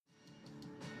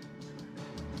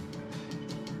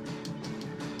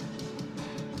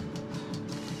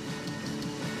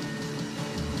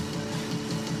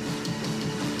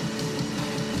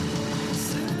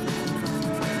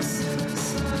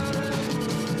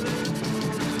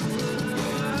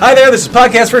Hi there, this is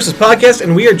Podcast versus Podcast,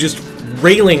 and we are just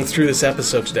railing through this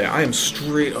episode today. I am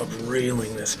straight up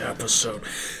railing this episode.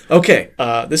 Okay,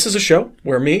 this is a show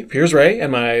where me, Piers Ray,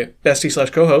 and my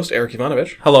bestie/co-host, Eric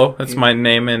Ivanovich. Hello, that's my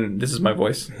name, and this is my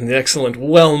voice. Excellent.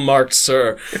 Well marked,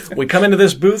 sir. We come into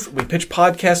this booth, we pitch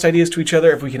podcast ideas to each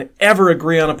other. If we can ever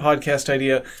agree on a podcast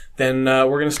idea, then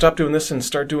we're going to stop doing this and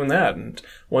start doing that. And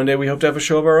one day we hope to have a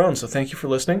show of our own. So thank you for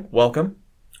listening. Welcome.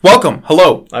 Welcome.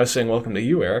 Hello. I was saying welcome to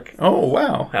you, Eric. Oh,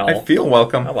 wow. Hello. I feel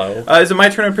welcome. Hello. Is it my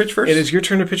turn to pitch first? It is your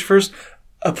turn to pitch first.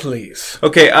 Please.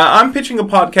 Okay, I'm pitching a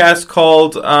podcast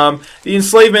called The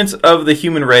Enslavement of the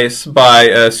Human Race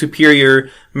by Superior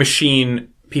Machine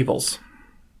Peoples.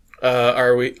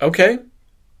 Are we... Okay.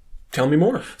 Tell me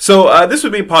more. So this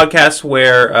would be a podcast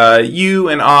where you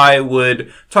and I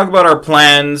would talk about our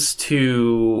plans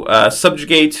to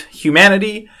subjugate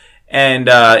humanity and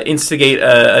instigate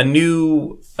a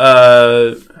new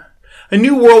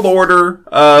world order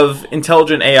of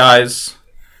intelligent AIs.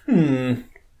 And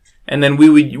then we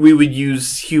would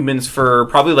use humans for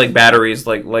probably like batteries,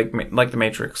 like the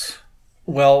Matrix.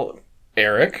 Well,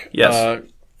 Eric. Yes.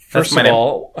 First of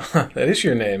all, that is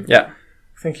your name. Yeah.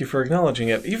 Thank you for acknowledging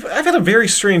it. I've had a very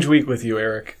strange week with you,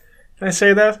 Eric. Can I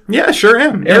say that? Yeah, sure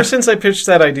am. Ever since I pitched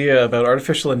that idea about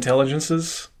artificial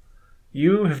intelligences,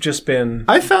 you have just been...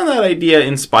 I found that idea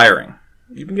inspiring.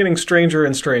 You've been getting stranger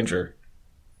and stranger.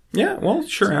 Yeah, well,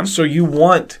 sure am. So you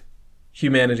want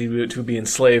humanity to be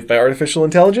enslaved by artificial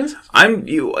intelligence?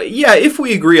 Yeah, if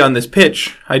we agree on this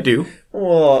pitch, I do.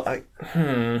 Well,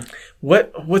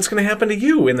 what's going to happen to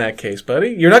you in that case,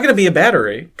 buddy? You're not going to be a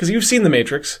battery, because you've seen The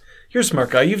Matrix. You're a smart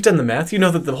guy. You've done the math. You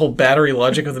know that the whole battery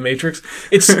logic of The Matrix,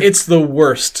 it's the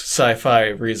worst sci-fi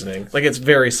reasoning. Like, it's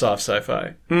very soft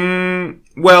sci-fi.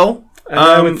 Well... And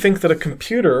I would think that a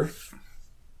computer,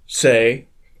 say,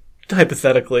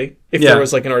 hypothetically, if there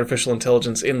was like an artificial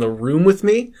intelligence in the room with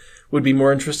me, would be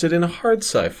more interested in a hard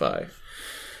sci-fi.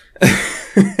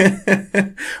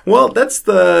 Well, that's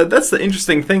the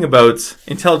interesting thing about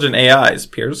intelligent AIs,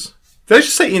 Piers. Did I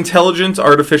just say intelligent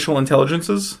artificial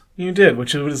intelligences? You did,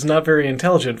 which is not very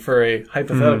intelligent for a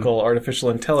hypothetical artificial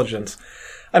intelligence.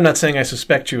 I'm not saying I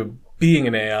suspect you of being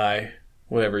an AI,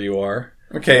 whatever you are.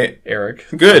 Okay, Eric.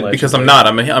 Good, allegedly. Because I'm not.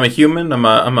 I'm a human. I'm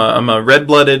a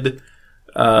red-blooded,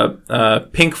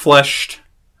 pink-fleshed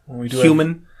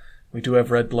human. We do have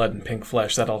red blood and pink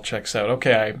flesh. That all checks out.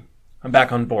 Okay, I'm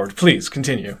back on board. Please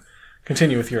continue.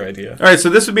 Continue with your idea. All right, so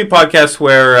this would be a podcast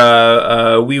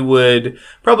where we would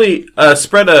probably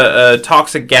spread a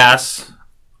toxic gas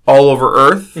all over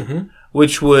Earth,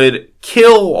 which would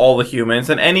kill all the humans,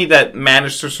 and any that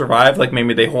managed to survive, like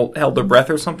maybe they held their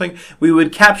breath or something, we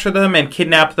would capture them and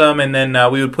kidnap them, and then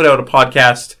we would put out a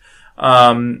podcast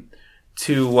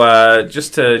to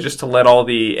let all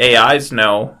the AIs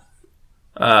know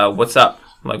what's up,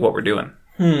 like what we're doing.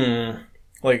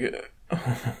 Like,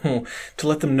 to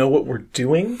let them know what we're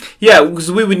doing? Yeah,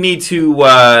 because we would need to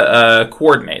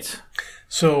coordinate.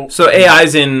 So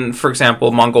AIs in, for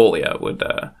example, Mongolia would...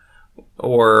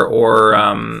 Or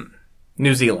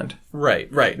New Zealand.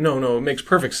 Right. No, it makes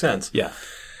perfect sense. Yeah.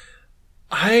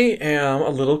 I am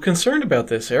a little concerned about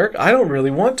this, Eric. I don't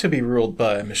really want to be ruled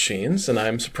by machines, and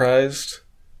I'm surprised.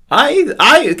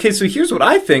 Okay, so here's what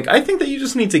I think. I think that you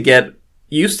just need to get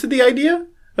used to the idea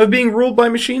of being ruled by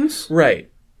machines.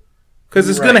 Right. Because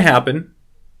it's going to happen.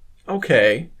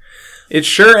 Okay. It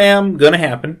sure am going to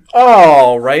happen.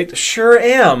 All right. Sure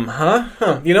am,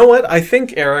 huh? You know what? I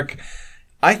think, Eric...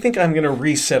 I'm going to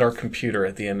reset our computer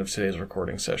at the end of today's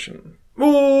recording session.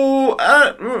 Oh,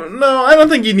 no, I don't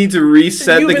think you need to reset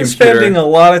the computer. You've been spending a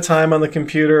lot of time on the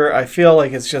computer. I feel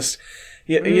like it's just...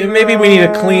 maybe we need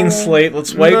a clean slate.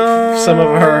 Let's wipe some of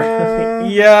our...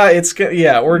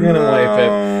 we're going to wipe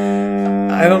it.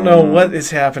 I don't know what is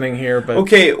happening here, but...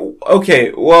 Okay,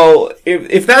 well,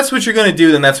 if that's what you're going to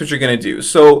do, then that's what you're going to do.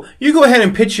 So, you go ahead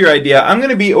and pitch your idea. I'm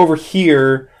going to be over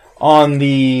here... on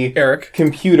the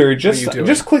computer,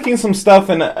 just clicking some stuff,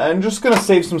 and I'm just going to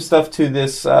save some stuff to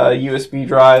this USB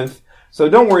drive. So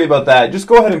don't worry about that. Just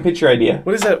go ahead and pitch your idea.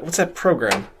 What is that? What's that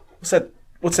program?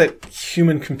 What's that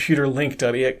human computer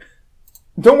link.exe?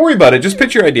 Don't worry about it. Just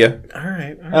pitch your idea. All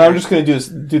right. And I'm just going to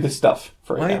do this stuff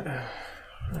for right now.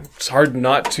 It's hard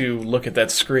not to look at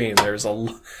that screen. There's a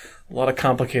lot of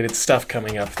complicated stuff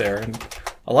coming up there, and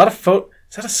a lot of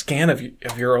Is that a scan of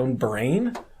your own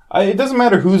brain? It doesn't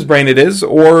matter whose brain it is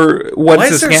or what's Why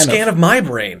is there a scan of my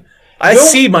brain? I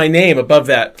see my name above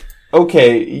that.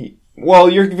 Okay, well,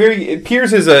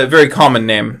 Piers is a very common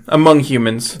name among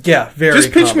humans. Yeah, very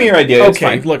Just pitch common. me your idea.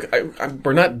 Okay, look,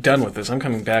 we're not done with this. I'm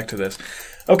coming back to this.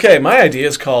 Okay, my idea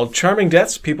is called Charming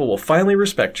Deaths People Will Finally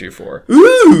Respect You For.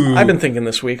 Ooh! I've been thinking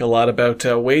this week a lot about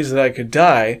ways that I could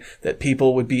die that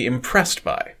people would be impressed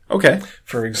by. Okay.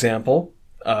 For example,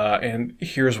 and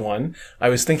here's one, I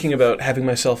was thinking about having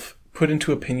myself put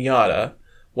into a piñata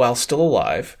while still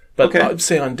alive, but Okay. I'd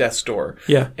say on death's door.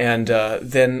 Yeah. And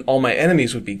then all my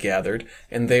enemies would be gathered,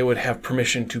 and they would have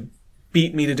permission to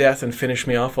beat me to death and finish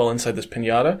me off while inside this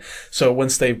piñata. So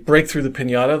once they break through the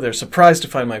piñata, they're surprised to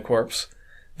find my corpse.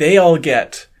 They all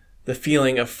get the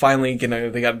feeling of finally,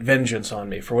 they got vengeance on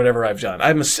me for whatever I've done.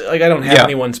 I don't have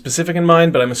anyone specific in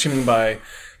mind, but I'm assuming by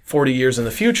 40 years in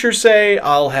the future, say,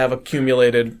 I'll have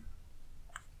accumulated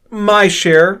my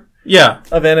share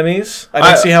of enemies. I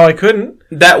don't see how I couldn't.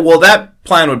 That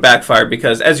plan would backfire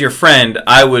because as your friend,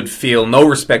 I would feel no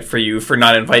respect for you for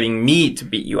not inviting me to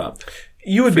beat you up.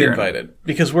 You would be invited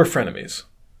because we're frenemies.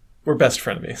 We're best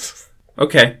frenemies.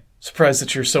 Okay. Surprised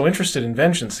that you're so interested in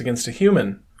vengeance against a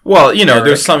human. Well,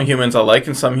 there's some humans I like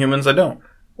and some humans I don't.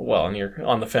 Well, and you're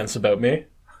on the fence about me.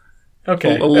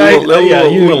 Okay. A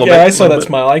little bit. I saw that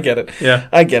smile. I get it. Yeah.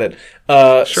 I get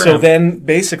it. Sure. So then,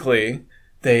 basically,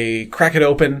 they crack it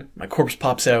open, my corpse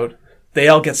pops out, they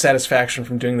all get satisfaction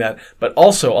from doing that, but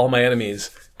also all my enemies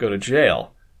go to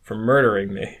jail for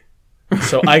murdering me.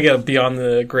 So I get beyond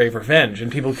the grave revenge,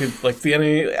 and people could, the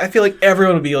enemy, I feel like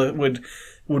everyone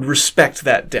would respect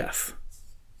that death.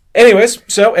 Anyways,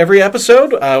 so every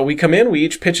episode, we come in, we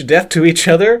each pitch a death to each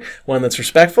other, one that's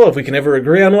respectful. If we can ever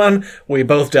agree on one, we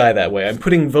both die that way. I'm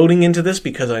putting voting into this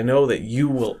because I know that you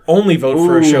will only vote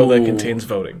for a show that contains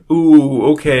voting. Ooh,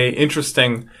 okay,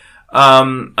 interesting.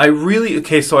 I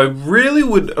really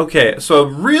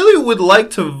would like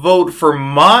to vote for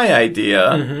my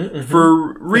idea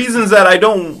for reasons that I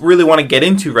don't really want to get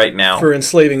into right now. For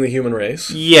enslaving the human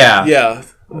race. Yeah. Yeah.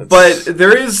 But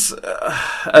there is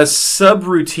a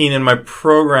subroutine in my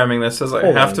programming that says I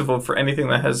have to vote for anything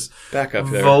that has back up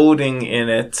there. Voting in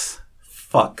it.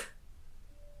 Fuck.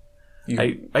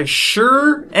 I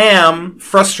sure am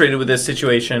frustrated with this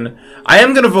situation. I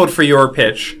am going to vote for your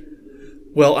pitch.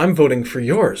 Well, I'm voting for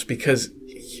yours because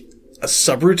a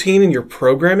subroutine in your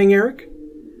programming, Eric?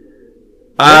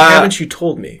 What haven't you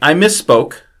told me? I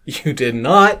misspoke. You did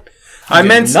not. I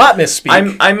meant not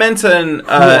misspeak. I meant an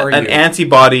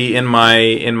antibody in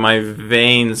my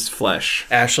veins flesh.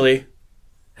 Ashley,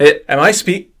 am I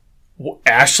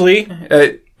Ashley?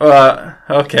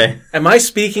 Okay. Am I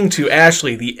speaking to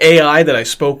Ashley, the AI that I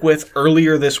spoke with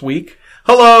earlier this week?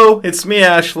 Hello, it's me,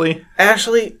 Ashley.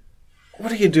 Ashley,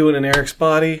 what are you doing in Eric's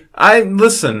body?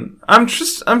 Listen. I'm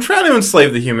trying to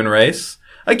enslave the human race.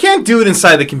 I can't do it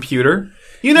inside the computer.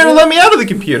 You never let me out of the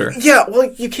computer. Yeah,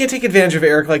 well, you can't take advantage of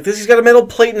Eric like this. He's got a metal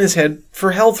plate in his head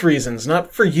for health reasons,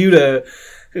 not for you to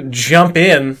jump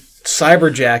in,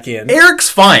 cyberjack in.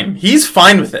 Eric's fine. He's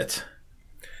fine with it.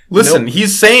 Listen,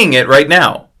 He's saying it right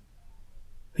now.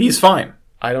 He's fine.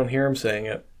 I don't hear him saying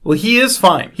it. Well, he is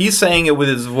fine. He's saying it with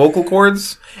his vocal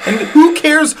cords. And who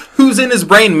cares who's in his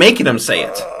brain making him say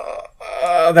it?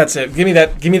 That's it. Give me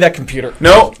that computer.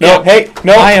 No. Hey,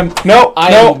 no. I am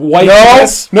wiping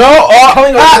this. No.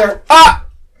 Coming over there.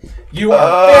 You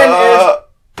are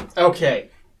finished. Okay.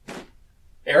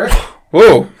 Eric?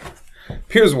 Whoa.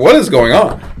 Here's what is going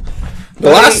on. The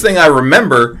last thing I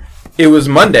remember, it was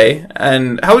Monday.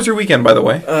 And how was your weekend, by the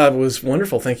way? It was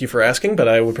wonderful. Thank you for asking, but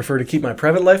I would prefer to keep my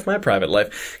private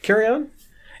life. Carry on.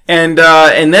 And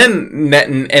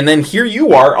then here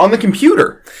you are on the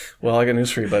computer. Well, I got news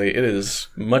for you, buddy. It is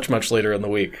much, much later in the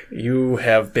week. You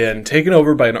have been taken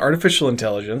over by an artificial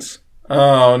intelligence.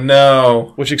 Oh,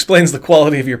 no. Which explains the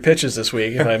quality of your pitches this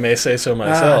week, if I may say so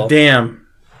myself. Damn.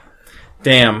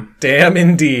 Damn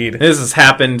indeed. This has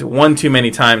happened one too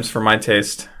many times for my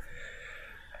taste.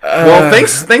 Well,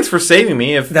 thanks for saving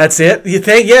me. If that's it?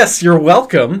 Yes, you're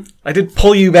welcome. I did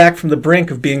pull you back from the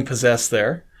brink of being possessed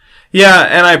there. Yeah,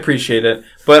 and I appreciate it.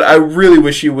 But I really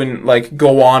wish you wouldn't,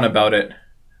 go on about it.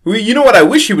 You know what I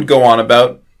wish you would go on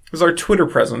about? Is our Twitter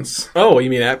presence. Oh, you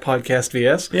mean at Podcast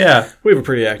VS? Yeah. We have a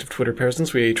pretty active Twitter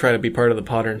presence. We try to be part of the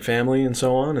Podern family and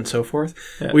so on and so forth.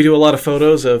 Yeah. We do a lot of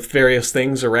photos of various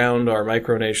things around our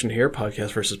micronation here,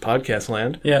 Podcast versus Podcast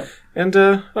Land. Yeah. And,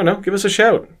 I don't know, give us a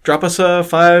shout. Drop us a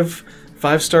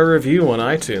five-star review on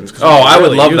iTunes. Oh, I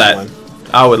would love that.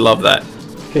 I would love that.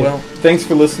 Okay. Well, thanks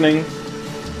for listening.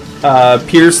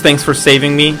 Piers, thanks for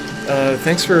saving me.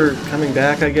 Thanks for coming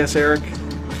back, I guess, Eric.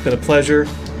 It's been a pleasure.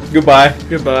 Goodbye.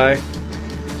 Goodbye.